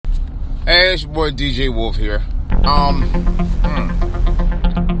Hey, it's your boy DJ Wolf here. I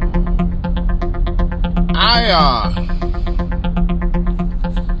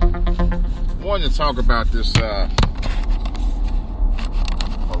wanted to talk about this, there's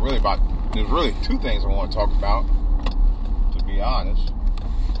really two things I want to talk about, to be honest.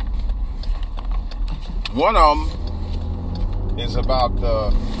 One of them is about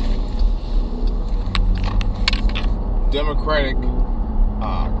the Democratic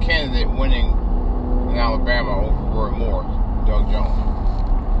candidate winning in Alabama over Roy Moore, Doug Jones.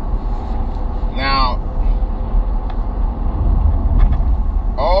 Now,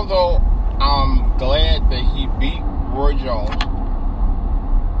 although I'm glad that he beat Roy Jones,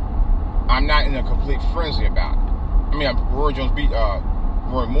 I'm not in a complete frenzy about it. I mean, Roy Jones beat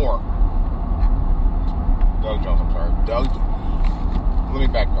Roy Moore. Doug Jones, I'm sorry. Let me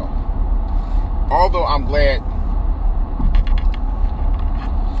back up. Although I'm glad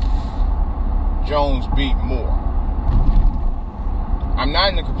Jones beat Moore, I'm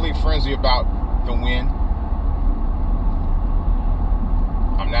not in a complete frenzy about the win.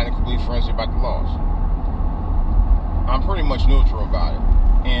 I'm not in a complete frenzy about the loss. I'm pretty much neutral about it.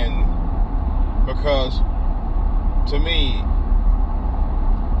 And because, to me,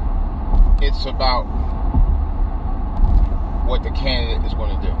 it's about what the candidate is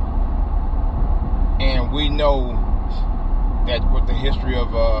going to do. And we know that with the history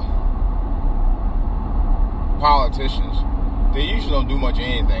of politicians, they usually don't do much of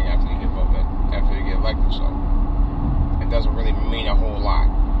anything after they get voted, after they get elected. So it doesn't really mean a whole lot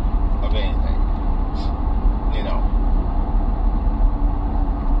of anything, you know.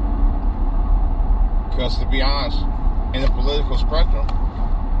 Because to be honest, in the political spectrum,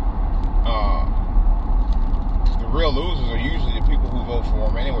 the real losers are usually the people who vote for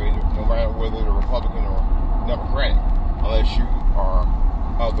them anyway, no matter whether they're Republican or Democratic, unless you are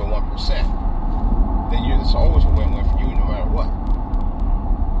of the 1%. Then it's always a win-win for you no matter what.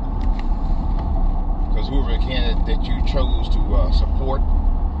 Because whoever the candidate that you chose to support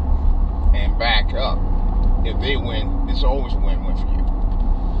and back up, if they win, it's always a win-win for you.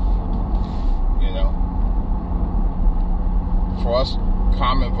 You know? For us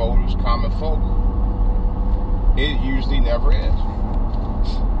common voters, common folk, it usually never is.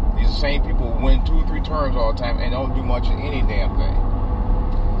 These are the same people who win 2 or 3 terms all the time and don't do much of any damn thing.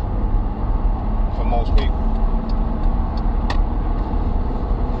 For most people.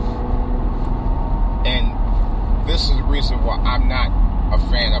 And this is the reason why I'm not a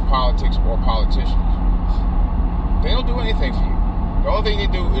fan of politics or politicians. They don't do anything for you. The only thing they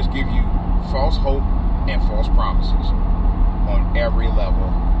do is give you false hope and false promises on every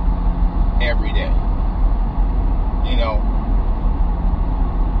level, every day. You know,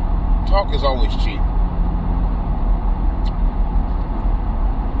 talk is always cheap.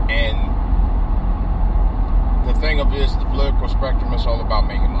 And the thing of it is, the political spectrum is all about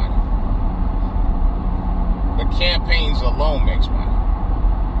making money. The campaigns alone makes money.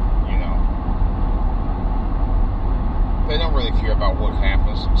 You know, they don't really care about what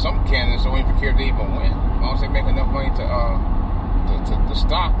happens. Some candidates don't even care if they even win, as long as they make enough money to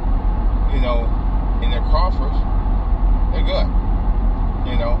stock, you know, in their coffers. They're good.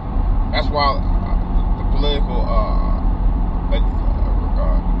 You know, that's why the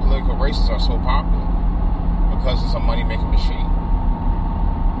political races are so popular. Because it's a money-making machine.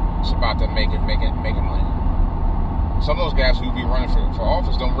 It's about them making money. Some of those guys who be running for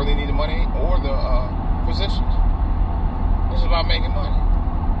office don't really need the money or the positions. It's about making money.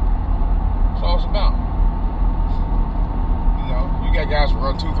 That's all it's about. You know, you got guys who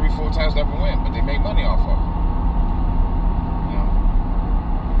run 2, 3, 4 times, never win, but they make money off of it. You know.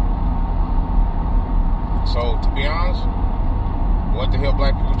 So, to be honest, what the hell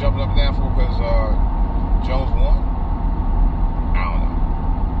black people jumping up and down for? Because Jones won? I don't know.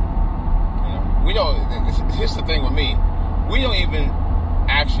 You know, we don't. Here's the thing with me: we don't even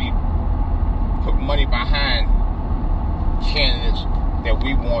actually put money behind candidates that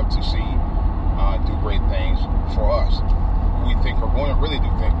we want to see do great things for us. Who we think are going to really do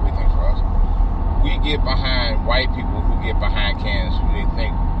great things for us. We get behind white people who get behind candidates who they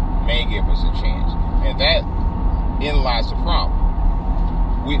think may give us a chance, and that in lies the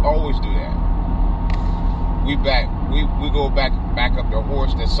problem. We always do that. We go back up the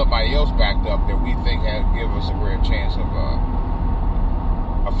horse that somebody else backed up that we think has give us a great chance of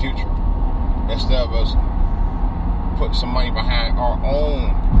a future, instead of us putting some money behind our own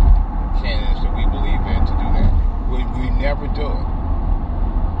candidates that we believe in to do that. We never do it.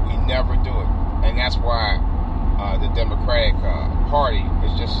 We never do it, and that's why the Democratic Party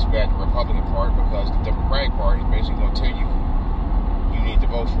is just as bad as the Republican Party, because the Democratic Party is basically going to tell you who you need to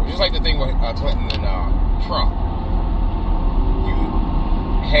vote for. Just like the thing with Clinton and Trump. You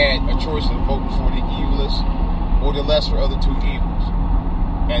had a choice of voting for the evilest or the lesser of the two evils.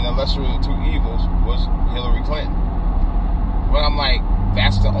 And the lesser of the two evils was Hillary Clinton. But I'm like,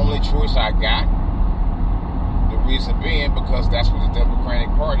 that's the only choice I got. The reason being because that's what the Democratic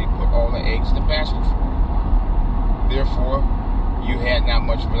Party put all the eggs in the basket for. Therefore, you had not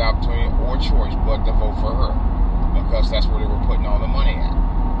much of an opportunity or choice but to vote for her. Because that's where they were putting all the money at.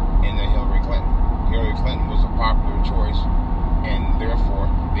 In the Hillary Clinton. Hillary Clinton was a popular choice. And therefore,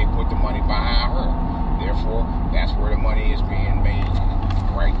 they put the money behind her. Therefore, that's where the money is being made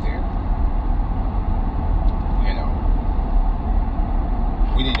right there. You know.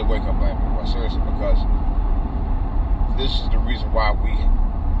 We need to wake up, black people, seriously, because this is the reason why we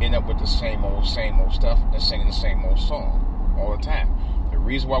end up with the same old stuff and singing the same old song all the time. The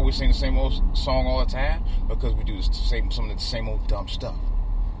reason why we sing the same old song all the time, because we do some of the same old dumb stuff.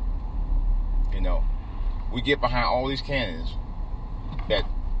 You know, we get behind all these candidates that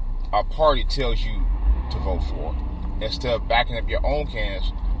our party tells you to vote for, instead of backing up your own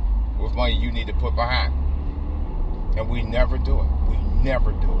candidates with money you need to put behind. And we never do it. We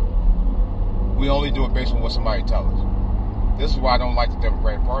never do it. We only do it based on what somebody tells us. This is why I don't like the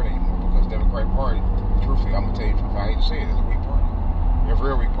Democratic Party anymore, because the Democratic Party, truthfully, I'm going to tell you the truth, I hate to say it, it's a weak party. They're a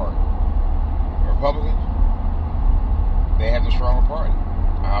very weak party. The Republicans, they have the stronger party.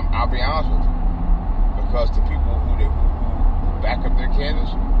 I'll be honest with you. Because the people who back up their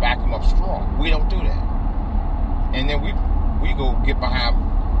candidates, back them up strong. We don't do that. And then we go get behind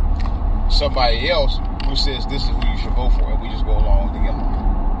somebody else who says this is who you should vote for, and we just go along together.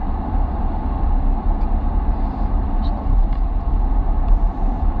 So,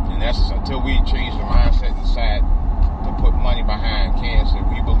 in essence, until we change the mindset and decide to put money behind candidates that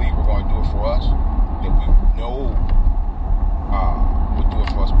we believe are going to do it for us, that we know will do it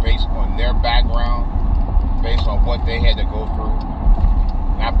for us based on their background, based on what they had to go through,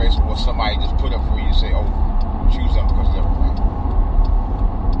 not based on what somebody just put up for you and say, oh, choose them because they're Democrat.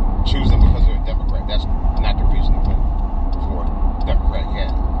 Choose them because they're a Democrat. That's not the reason to vote for a Democratic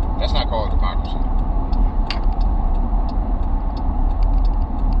candidate. That's not called democracy.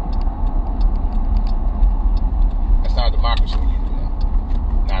 That's not a democracy when you do that.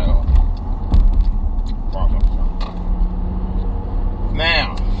 Not at all.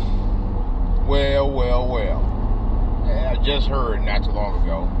 Now, well. I just heard not too long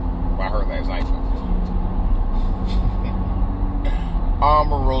ago. Well, I heard last night.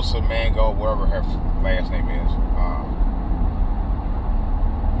 Omarosa Mango, whatever her last name is,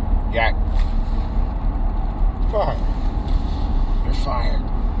 got fired. You're fired.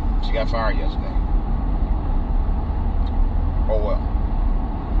 She got fired yesterday. Oh well.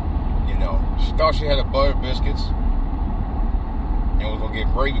 You know, she thought she had a butter biscuits and was gonna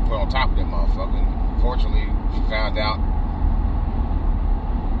get gravy put on top of that motherfucker. Unfortunately, she found out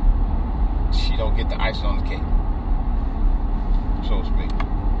she don't get the icing on the cake, so to speak.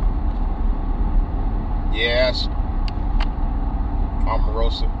 Yes,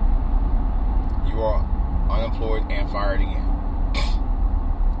 Omarosa, you are unemployed and fired again.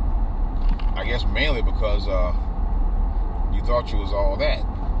 I guess mainly because you thought you was all that,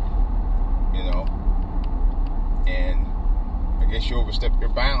 you know, and I guess you overstepped your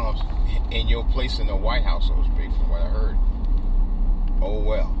bounds in your place in the White House, so to speak, from what I heard. Oh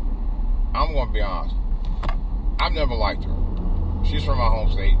well. I'm gonna be honest. I've never liked her. She's from my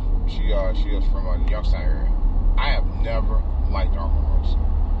home state. She is from a Youngstown area. I have never liked Omarosa.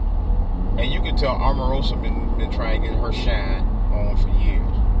 And you can tell Omarosa been trying to get her shine on for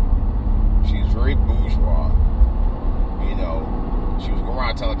years. She's very bourgeois. You know, she was going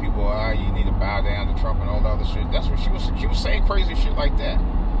around telling people, you need to bow down to Trump and all that other shit. That's what she was saying crazy shit like that.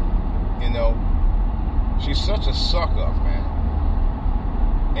 You know, she's such a suck up, man.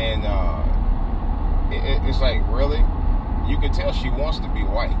 And it's like, really? You can tell she wants to be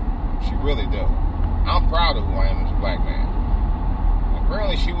white. She really do. I'm proud of who I am as a black man.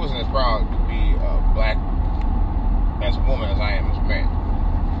 Apparently she wasn't as proud to be black as a woman as I am as a man.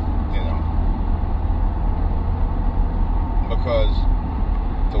 You know. Because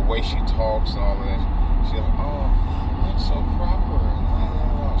the way she talks and all of that, she's like, oh, that's so proper.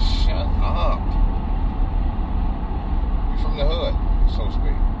 Oh, shut up. You're from the hood, so to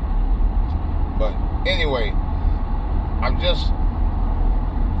speak. But anyway, I'm just,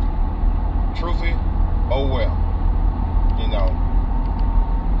 truthfully, oh well. You know,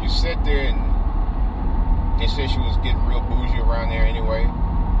 you sit there and they said she was getting real bougie around there anyway.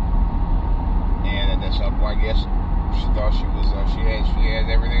 And that's up, I guess she thought she was, she had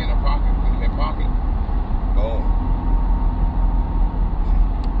everything in her pocket, in her pocket. Boom.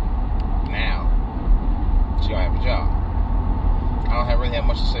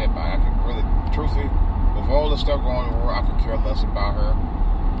 stuff going on in the world, I could care less about her.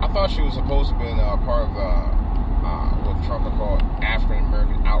 I thought she was supposed to be part of what Trump had called African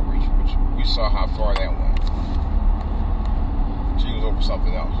American outreach, which we saw how far that went. She was over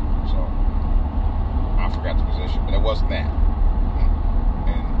something else, so I forgot the position, but it wasn't that.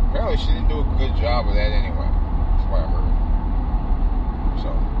 And apparently she didn't do a good job of that anyway. That's what I heard.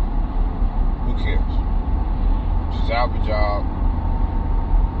 So, who cares? She's out of a job.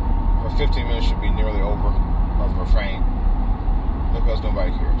 Her 15 minutes should be nearly over of her fame because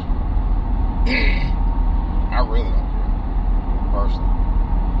nobody cares. I really don't care, personally.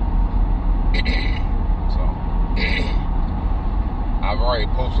 So, I've already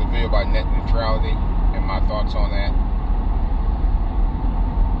posted a video about net neutrality and my thoughts on that.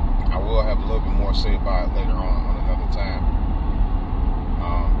 I will have a little bit more to say about it later on another time.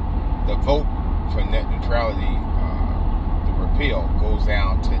 The vote for net neutrality, the repeal, goes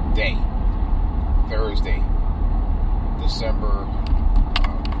down today, Thursday, December,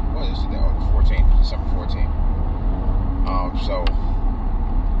 what is it now? The 14th, December 14th. So,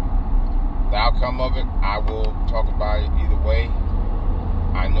 the outcome of it, I will talk about it either way.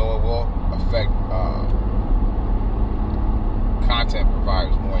 I know it will affect content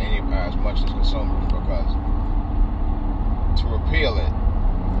providers more than as much as consumers, because to repeal it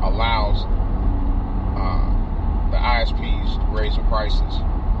allows the ISPs to raise the prices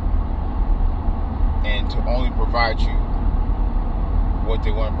and to only provide you what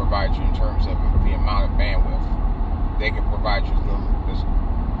they want to provide you in terms of the amount of bandwidth. They can provide you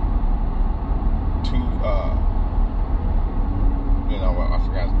I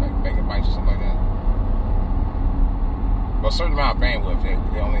forgot, like megabytes or something like that. But a certain amount of bandwidth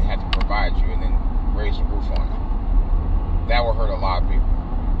they only have to provide you, and then raise the roof on it. That will hurt a lot of people.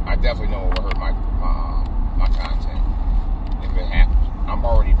 I definitely know it will hurt my content if it happens. I'm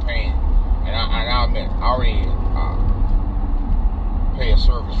already paying, and I'll admit, I already pay a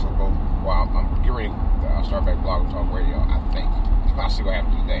service for both. Well, I'm getting ready to start back Blog Talk Radio, I think. I'll see what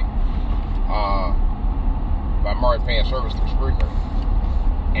happens today. But I'm already paying a service through Spreaker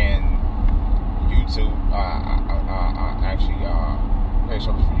and YouTube. I actually pay a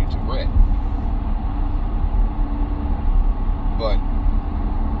service for YouTube Red. But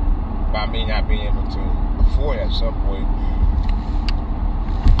by me not being able to afford it at some point,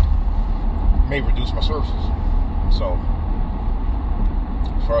 may reduce my services. So,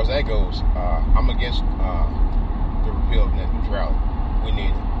 as far as that goes, I'm against the repeal of net neutrality. We need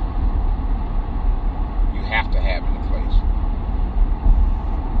it. You have to have it in place.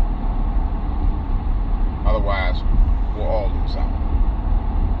 Otherwise, we'll all lose out.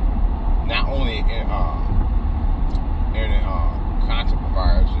 Not only in content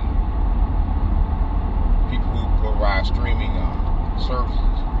providers and people who provide streaming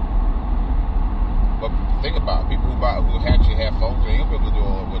services, but think about it, people who actually have phones, they ain't gonna be able to do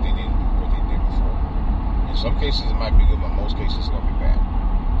all of what they did before. In some cases it might be good, but in most cases it's gonna be bad.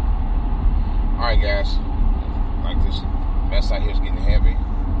 Alright guys, like this mess out here is getting heavy.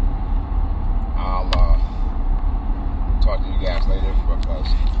 I'll talk to you guys later because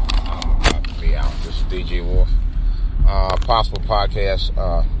I'm about to be out. This is DJ Wolf. Possible podcast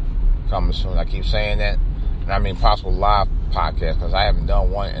coming soon. I keep saying that, and I mean possible live podcast because I haven't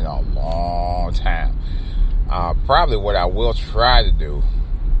done one in a long time. Probably what I will try to do,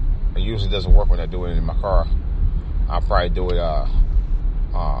 it usually doesn't work when I do it in my car. I'll probably do it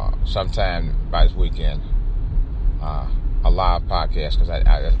sometime by this weekend, a live podcast, because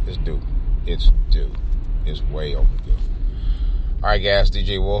it's due. It's due. It's way overdue. Alright guys,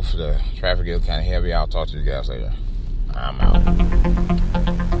 DJ Wolf. The traffic is kind of heavy. I'll talk to you guys later. I'm out.